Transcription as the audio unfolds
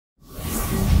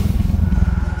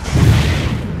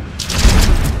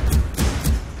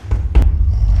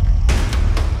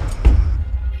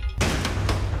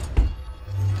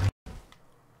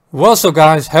What's up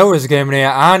guys, Hellraiser Gaming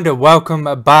here and welcome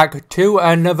back to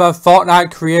another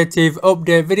Fortnite Creative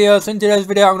Update video. So in today's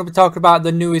video I'm going to be talking about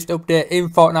the newest update in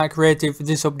Fortnite Creative.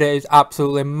 This update is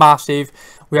absolutely massive.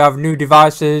 We have new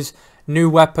devices, new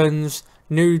weapons,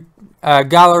 new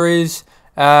galleries,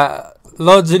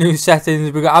 loads of new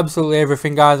settings. We've got absolutely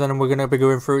everything guys, and we're going to be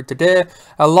going through it today.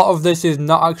 A lot of this is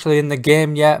not actually in the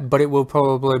game yet, but it will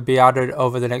probably be added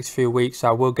over the next few weeks. So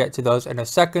I will get to those in a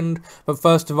second, but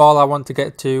first of all I want to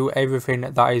get to everything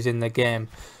that is in the game.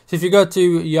 So if you go to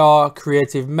your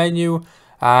creative menu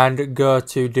and go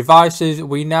to devices,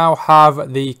 we now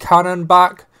have the cannon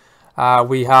back,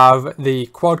 we have the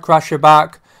quad crasher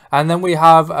back, and then we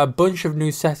have a bunch of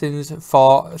new settings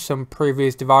for some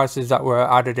previous devices that were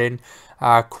added in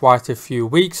quite a few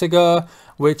weeks ago,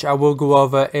 which I will go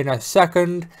over in a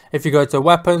second. If you go to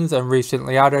weapons and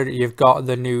recently added, you've got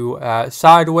the new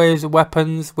sideways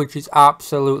weapons, which is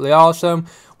absolutely awesome.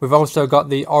 We've also got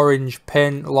the orange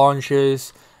pin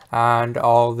launchers and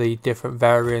all the different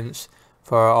variants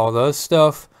for all those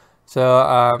stuff.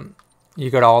 So you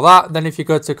got all that. Then if you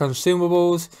go to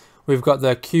consumables, we've got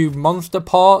the cube monster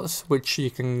parts, which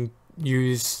you can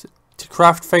use to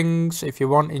craft things if you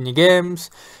want in your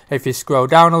games. If you scroll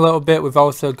down a little bit, we've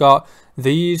also got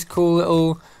these cool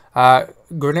little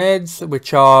grenades,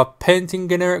 which are painting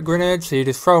grenades. So you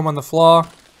just throw them on the floor,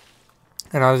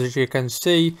 and as you can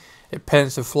see, it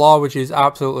paints the floor, which is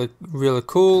absolutely really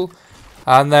cool.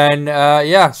 And then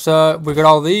yeah, so we've got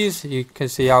all these. You can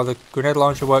see how the grenade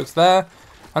launcher works there.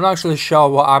 I'm not actually sure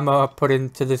what ammo I put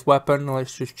into this weapon.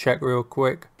 Let's just check real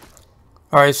quick.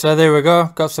 Alright, so there we go.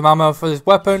 Got some ammo for this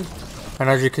weapon. And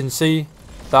as you can see,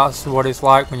 that's what it's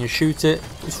like when you shoot it.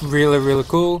 It's really, really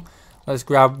cool. Let's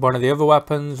grab one of the other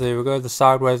weapons. There we go, the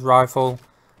sideways rifle.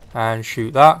 And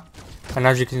shoot that. And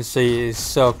as you can see, it's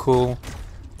so cool.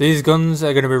 These guns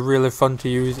are going to be really fun to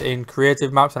use in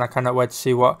creative maps. And I cannot wait to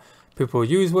see what people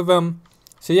use with them.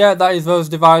 So yeah, that is those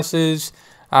devices.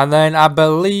 And then I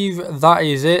believe that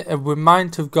is it. We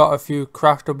might have got a few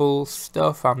craftable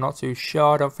stuff. I'm not too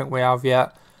sure. I don't think we have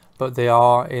yet. But they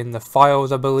are in the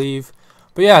files, I believe.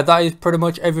 But yeah, that is pretty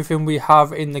much everything we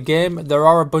have in the game. There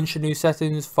are a bunch of new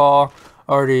settings for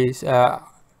already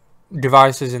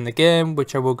devices in the game,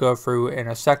 which I will go through in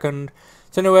a second.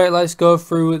 So anyway, let's go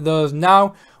through those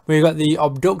now. We've got the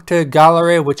abductor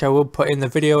gallery, which I will put in the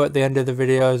video at the end of the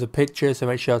video as a picture, so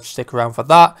make sure to stick around for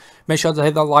that. Make sure to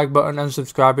hit that like button and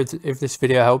subscribe if this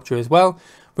video helped you as well.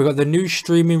 We've got the new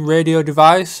streaming radio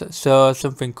device, so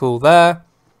something cool there.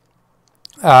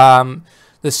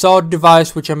 The sword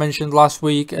device, which I mentioned last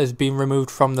week, has been removed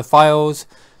from the files,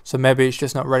 so maybe it's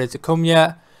just not ready to come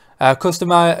yet.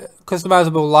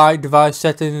 Customizable light device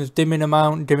settings, dimming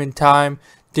amount, dimming time,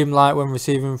 dim light when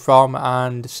receiving from,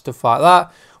 and stuff like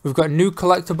that. We've got new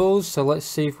collectibles, so let's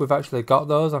see if we've actually got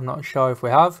those. I'm not sure if we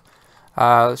have.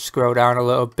 Let's scroll down a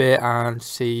little bit and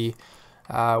see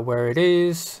where it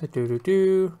is.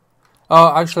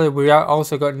 Oh, actually, we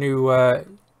also got new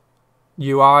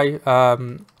UI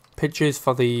pictures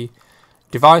for the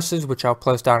devices, which I'll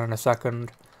place down in a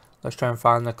second. Let's try and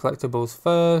find the collectibles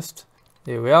first.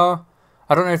 Here we are.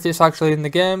 I don't know if it's actually in the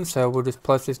game, so we'll just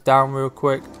place this down real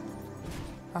quick.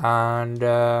 And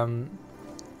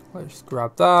let's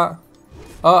grab that.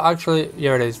 Oh, actually,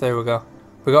 here it is. There we go.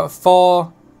 We got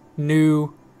 4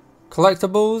 new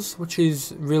collectibles, which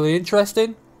is really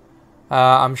interesting.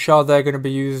 I'm sure they're going to be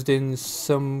used in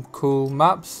some cool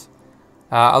maps.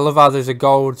 I love how there's a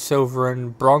gold, silver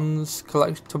and bronze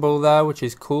collectible there, which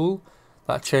is cool.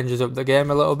 That changes up the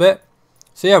game a little bit.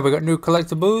 So yeah, we got new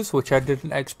collectibles, which I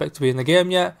didn't expect to be in the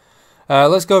game yet.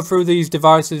 Let's go through these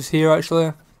devices here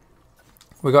actually.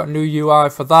 We got new UI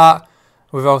for that.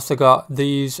 We've also got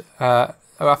these, I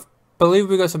believe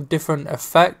we got some different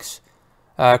effects.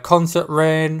 Concert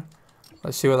rain.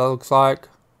 Let's see what that looks like.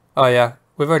 Oh yeah,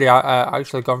 we've already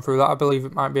actually gone through that. I believe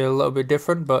it might be a little bit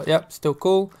different, but yep, still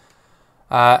cool.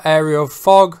 Aerial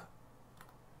fog.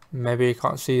 Maybe you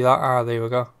can't see that. Ah, there we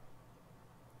go.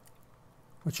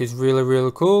 Which is really,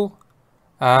 really cool.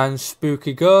 And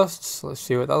spooky ghosts. Let's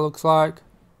see what that looks like.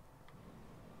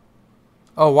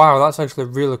 Oh wow, that's actually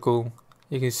really cool.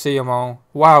 You can see them all.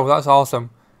 Wow, that's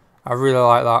awesome. I really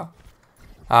like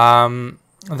that.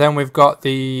 Then we've got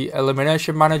the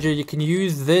elimination manager. You can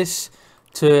use this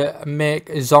to make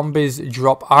zombies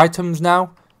drop items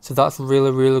now. So that's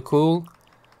really, really cool.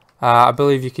 I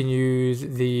believe you can use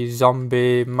the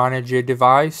zombie manager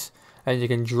device and you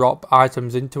can drop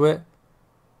items into it.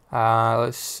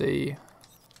 Let's see.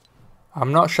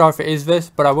 I'm not sure if it is this,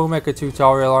 but I will make a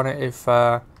tutorial on it if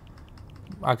I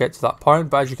get to that point.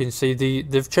 But as you can see,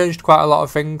 they've changed quite a lot of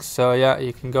things, so yeah,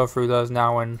 you can go through those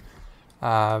now and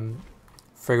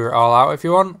figure it all out if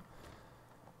you want.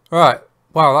 Right,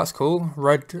 wow, that's cool.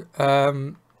 Red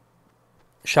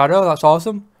shadow, that's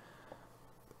awesome.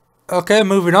 Okay,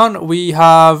 moving on, we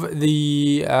have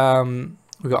the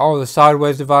we got all the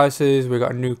sideways devices. We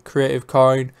got a new creative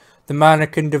coin. The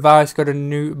mannequin device got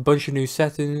a bunch of new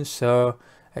settings, so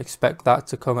expect that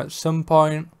to come at some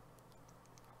point.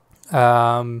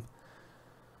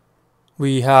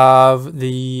 We have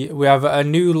a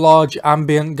new large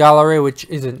ambient gallery, which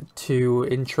isn't too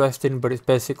interesting, but it's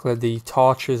basically the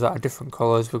torches that are different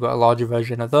colours. We've got a larger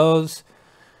version of those.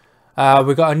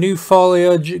 We've got a new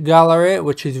foliage gallery,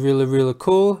 which is really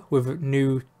cool, with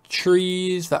new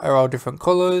trees that are all different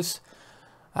colours.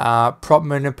 Prop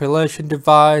manipulation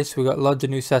device, we've got loads of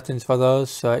new settings for those,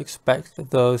 so I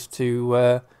expect those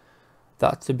to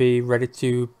be ready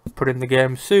to put in the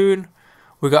game soon.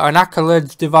 We got an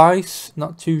accolades device,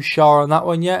 not too sure on that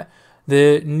one yet.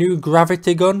 The new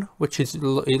gravity gun,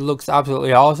 it looks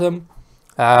absolutely awesome.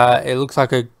 It looks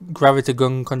like a gravity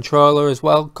gun controller as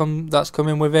well. That's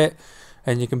coming with it,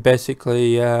 and you can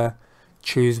basically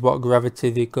choose what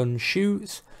gravity the gun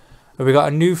shoots. And we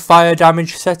got a new fire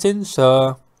damage setting,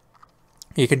 so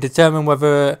you can determine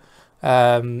whether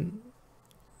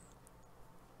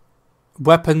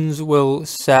weapons will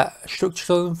set structures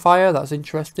on fire. That's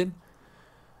interesting.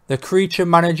 The creature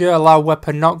manager allow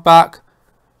weapon knockback.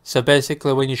 So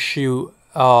basically when you shoot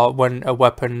or when a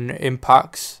weapon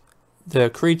impacts the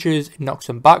creatures, it knocks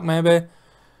them back maybe.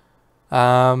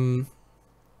 Bunch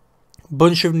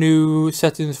of new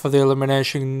settings for the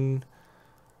elimination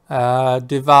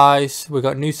device. We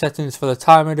got new settings for the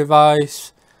timer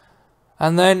device.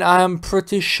 And then I am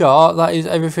pretty sure that is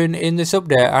everything in this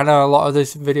update. I know a lot of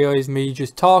this video is me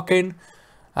just talking.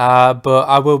 But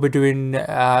I will be doing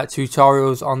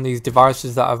tutorials on these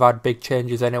devices that have had big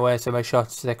changes anyway, so make sure to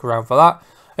stick around for that.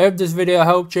 I hope this video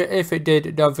helped you. If it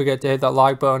did, don't forget to hit that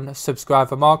like button, subscribe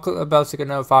for more, click the bell to get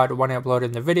notified when I upload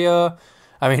in the video.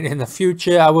 In the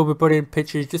future, I will be putting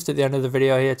pictures just at the end of the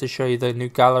video here to show you the new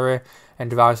gallery and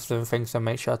devices and things, so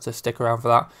make sure to stick around for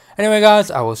that. Anyway guys,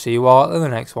 I will see you all in the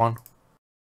next one.